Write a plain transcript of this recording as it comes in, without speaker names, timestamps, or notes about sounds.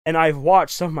and I've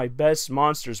watched some of my best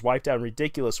monsters wiped out in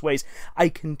ridiculous ways, I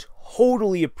can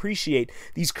totally appreciate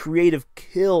these creative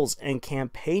kills and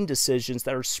campaign decisions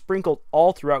that are sprinkled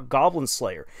all throughout Goblin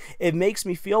Slayer. It makes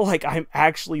me feel like I'm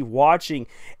actually watching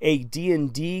a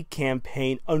D&D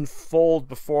campaign unfold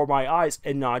before my eyes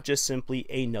and not just simply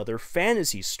another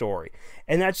fantasy story.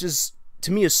 And that just,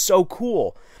 to me, is so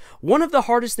cool. One of the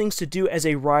hardest things to do as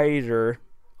a writer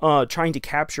trying to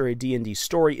capture a D&D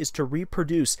story is to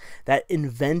reproduce that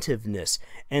inventiveness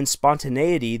and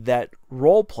spontaneity that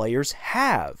role players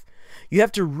have. You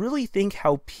have to really think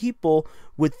how people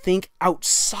would think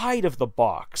outside of the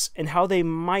box and how they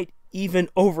might even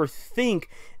overthink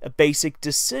a basic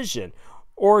decision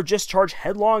or just charge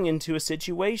headlong into a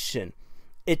situation.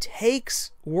 It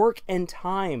takes work and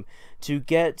time to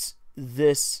get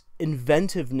this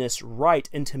inventiveness right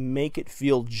and to make it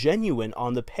feel genuine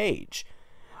on the page.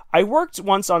 I worked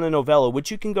once on a novella,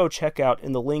 which you can go check out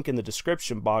in the link in the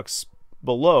description box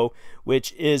below,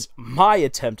 which is my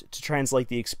attempt to translate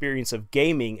the experience of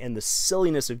gaming and the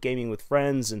silliness of gaming with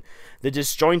friends and the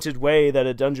disjointed way that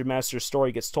a Dungeon Master's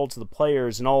story gets told to the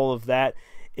players and all of that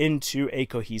into a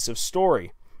cohesive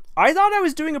story. I thought I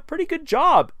was doing a pretty good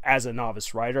job as a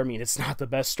novice writer. I mean, it's not the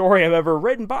best story I've ever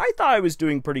written, but I thought I was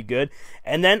doing pretty good.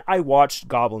 And then I watched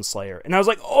Goblin Slayer, and I was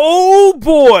like, oh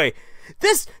boy!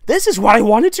 This is what I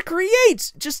wanted to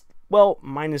create! Just, well,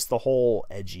 minus the whole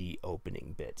edgy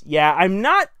opening bit. Yeah, I'm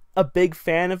not a big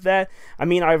fan of that. I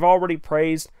mean, I've already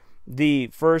praised the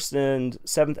 1st and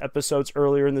 7th episodes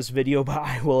earlier in this video, but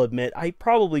I will admit, I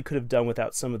probably could have done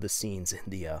without some of the scenes in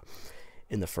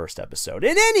the 1st episode.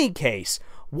 In any case,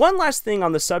 one last thing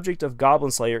on the subject of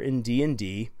Goblin Slayer in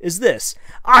D&D is this.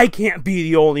 I can't be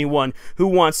the only one who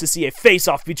wants to see a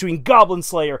face-off between Goblin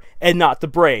Slayer and Not the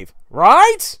Brave,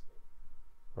 right?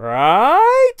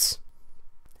 Right?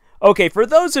 Okay, for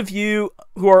those of you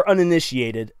who are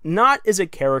uninitiated, Not is a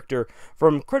character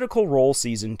from Critical Role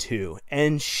Season 2,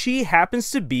 and she happens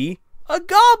to be a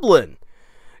goblin.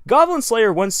 Goblin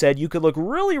Slayer once said you could look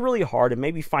really, really hard and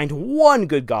maybe find one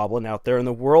good goblin out there in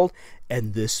the world,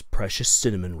 and this precious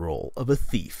cinnamon roll of a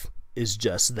thief is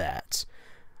just that.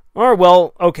 Or,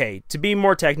 well, okay, to be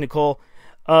more technical,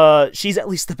 she's at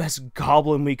least the best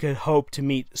goblin we could hope to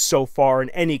meet so far in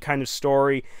any kind of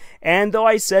story, and though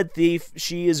I said thief,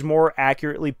 she is more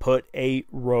accurately put a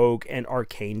rogue and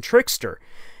arcane trickster.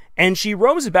 And she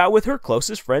roams about with her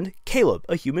closest friend, Caleb,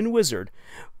 a human wizard,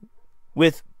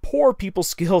 with poor people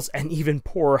skills and even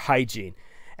poorer hygiene.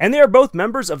 And they are both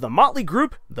members of the motley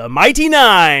group, the Mighty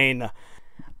Nine!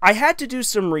 I had to do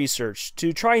some research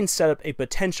to try and set up a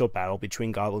potential battle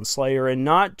between Goblin Slayer and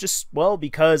Not, just, well,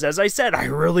 because, as I said, I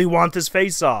really want this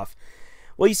face-off.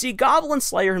 Well, you see, Goblin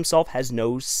Slayer himself has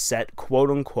no set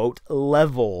quote-unquote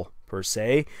level, per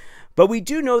se, but we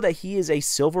do know that he is a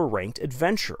silver-ranked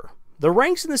adventurer. The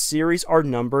ranks in the series are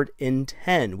numbered in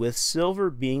 10, with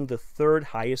silver being the 3rd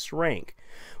highest rank.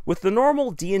 With the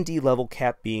normal D&D level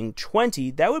cap being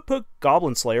 20, that would put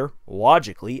Goblin Slayer,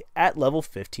 logically, at level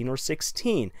 15 or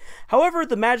 16. However,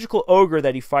 the magical ogre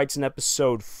that he fights in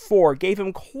episode 4 gave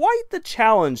him quite the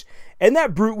challenge, and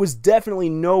that brute was definitely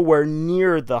nowhere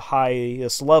near the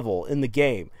highest level in the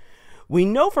game. We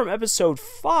know from episode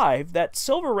 5 that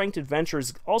silver-ranked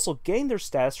adventurers also gain their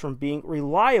status from being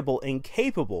reliable and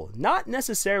capable, not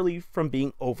necessarily from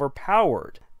being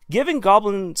overpowered. Given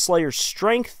Goblin Slayer's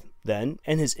strength, then,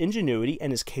 and his ingenuity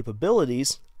and his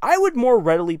capabilities, I would more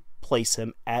readily place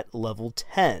him at level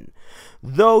 10,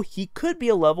 though he could be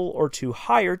a level or 2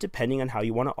 higher depending on how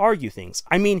you want to argue things.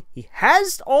 I mean, he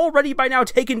has already by now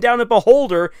taken down a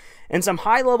Beholder and some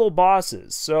high-level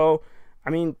bosses, so, I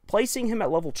mean, placing him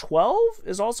at level 12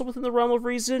 is also within the realm of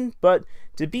reason, but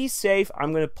to be safe,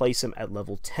 I'm going to place him at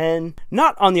level 10.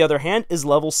 Not, on the other hand, is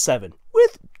level 7,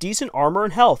 with decent armor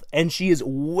and health, and she is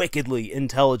wickedly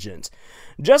intelligent.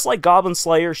 Just like Goblin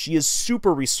Slayer, she is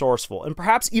super resourceful, and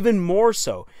perhaps even more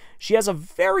so. She has a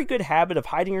very good habit of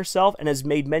hiding herself and has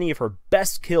made many of her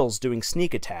best kills doing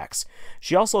sneak attacks.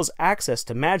 She also has access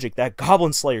to magic that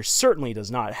Goblin Slayer certainly does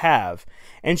not have,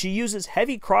 and she uses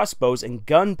heavy crossbows and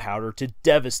gunpowder to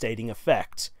devastating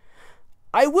effect.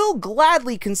 I will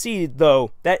gladly concede,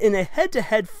 though, that in a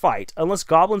head-to-head fight, unless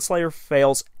Goblin Slayer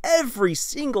fails every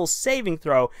single saving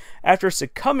throw after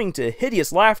succumbing to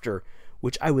hideous laughter,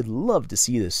 which I would love to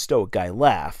see this stoic guy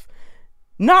laugh,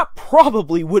 Not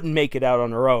probably wouldn't make it out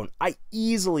on her own. I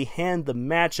easily hand the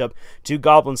matchup to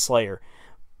Goblin Slayer.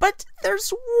 But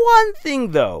there's one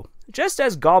thing, though. Just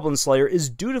as Goblin Slayer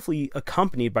is dutifully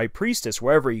accompanied by Priestess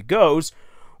wherever he goes,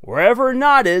 wherever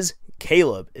Not is,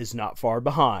 Caleb is not far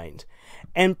behind.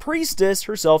 And Priestess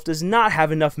herself does not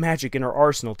have enough magic in her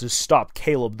arsenal to stop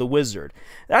Caleb the Wizard.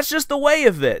 That's just the way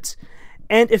of it.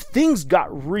 And if things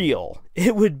got real,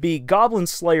 it would be Goblin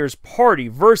Slayer's party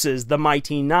versus the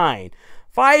Mighty Nine.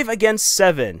 5 against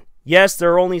 7. Yes,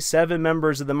 there are only 7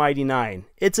 members of the Mighty Nine.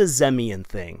 It's a Zemian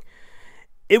thing.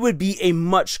 It would be a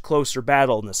much closer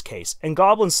battle in this case, and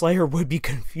Goblin Slayer would be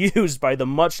confused by the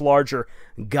much larger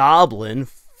Goblin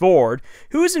Ford,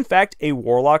 who is in fact a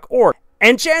Warlock Orc.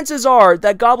 And chances are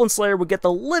that Goblin Slayer would get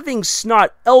the living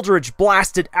snot Eldritch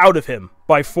blasted out of him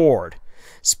by Ford.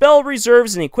 Spell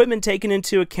reserves and equipment taken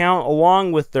into account,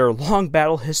 along with their long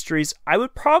battle histories, I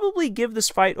would probably give this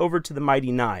fight over to the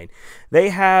Mighty Nine. They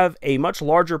have a much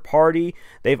larger party.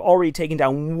 They've already taken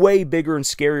down way bigger and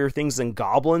scarier things than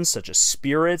goblins, such as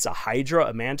spirits, a hydra,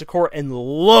 a manticore, and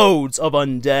loads of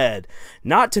undead.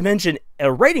 Not to mention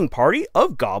a raiding party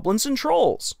of goblins and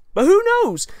trolls. But who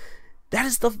knows? That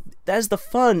is the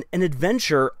fun and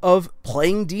adventure of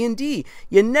playing D&D.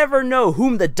 You never know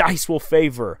whom the dice will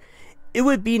favor. It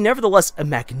would be nevertheless a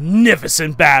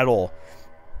magnificent battle.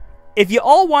 If you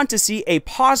all want to see a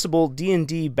possible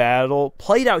D&D battle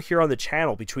played out here on the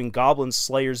channel between Goblin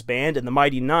Slayer's band and the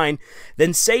Mighty Nine,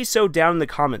 then say so down in the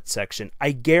comment section.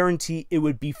 I guarantee it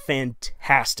would be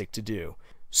fantastic to do.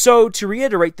 So, to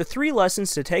reiterate, the 3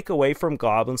 lessons to take away from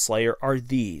Goblin Slayer are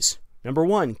these. Number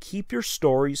 1, keep your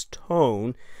story's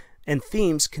tone and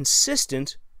themes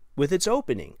consistent with its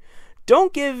opening.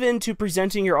 Don't give in to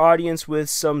presenting your audience with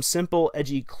some simple,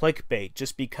 edgy clickbait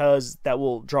just because that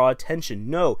will draw attention.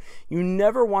 No, you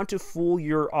never want to fool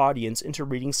your audience into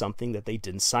reading something that they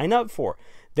didn't sign up for.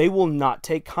 They will not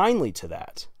take kindly to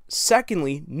that.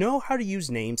 Secondly, know how to use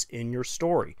names in your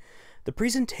story. The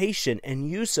presentation and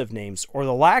use of names, or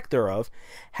the lack thereof,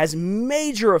 has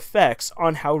major effects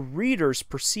on how readers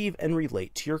perceive and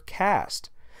relate to your cast.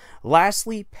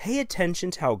 Lastly, pay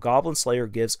attention to how Goblin Slayer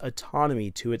gives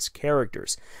autonomy to its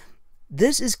characters.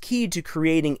 This is key to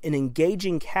creating an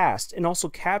engaging cast and also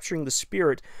capturing the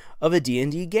spirit of a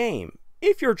D&D game,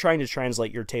 if you're trying to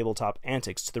translate your tabletop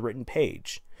antics to the written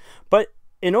page. But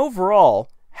in overall,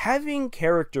 having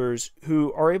characters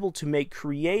who are able to make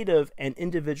creative and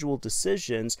individual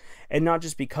decisions, and not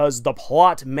just because the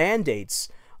plot mandates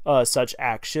such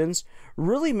actions,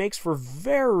 really makes for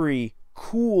very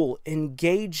cool,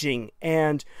 engaging,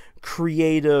 and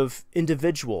creative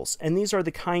individuals. And these are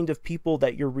the kind of people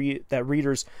that that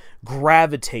readers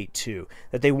gravitate to,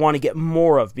 that they want to get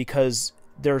more of because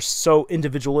they're so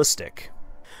individualistic.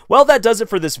 Well, that does it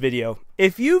for this video.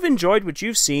 If you've enjoyed what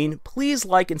you've seen, please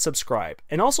like and subscribe.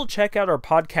 And also check out our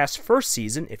podcast first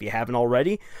season, if you haven't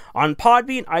already, on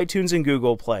Podbean, iTunes, and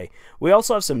Google Play. We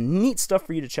also have some neat stuff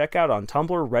for you to check out on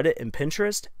Tumblr, Reddit, and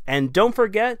Pinterest. And don't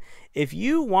forget, if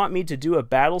you want me to do a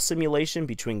battle simulation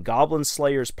between Goblin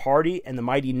Slayer's party and the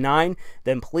Mighty Nine,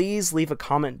 then please leave a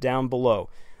comment down below.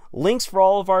 Links for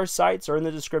all of our sites are in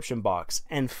the description box.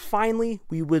 And finally,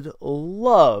 we would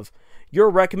love your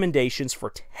recommendations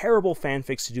for terrible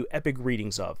fanfics to do epic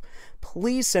readings of.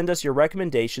 Please send us your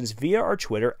recommendations via our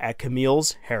Twitter at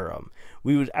Camille's Harem.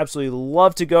 We would absolutely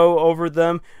love to go over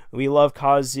them. We love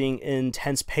causing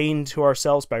intense pain to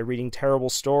ourselves by reading terrible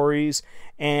stories,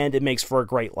 and it makes for a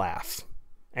great laugh.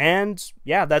 And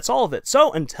yeah, that's all of it.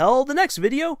 So until the next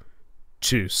video,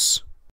 tschüss.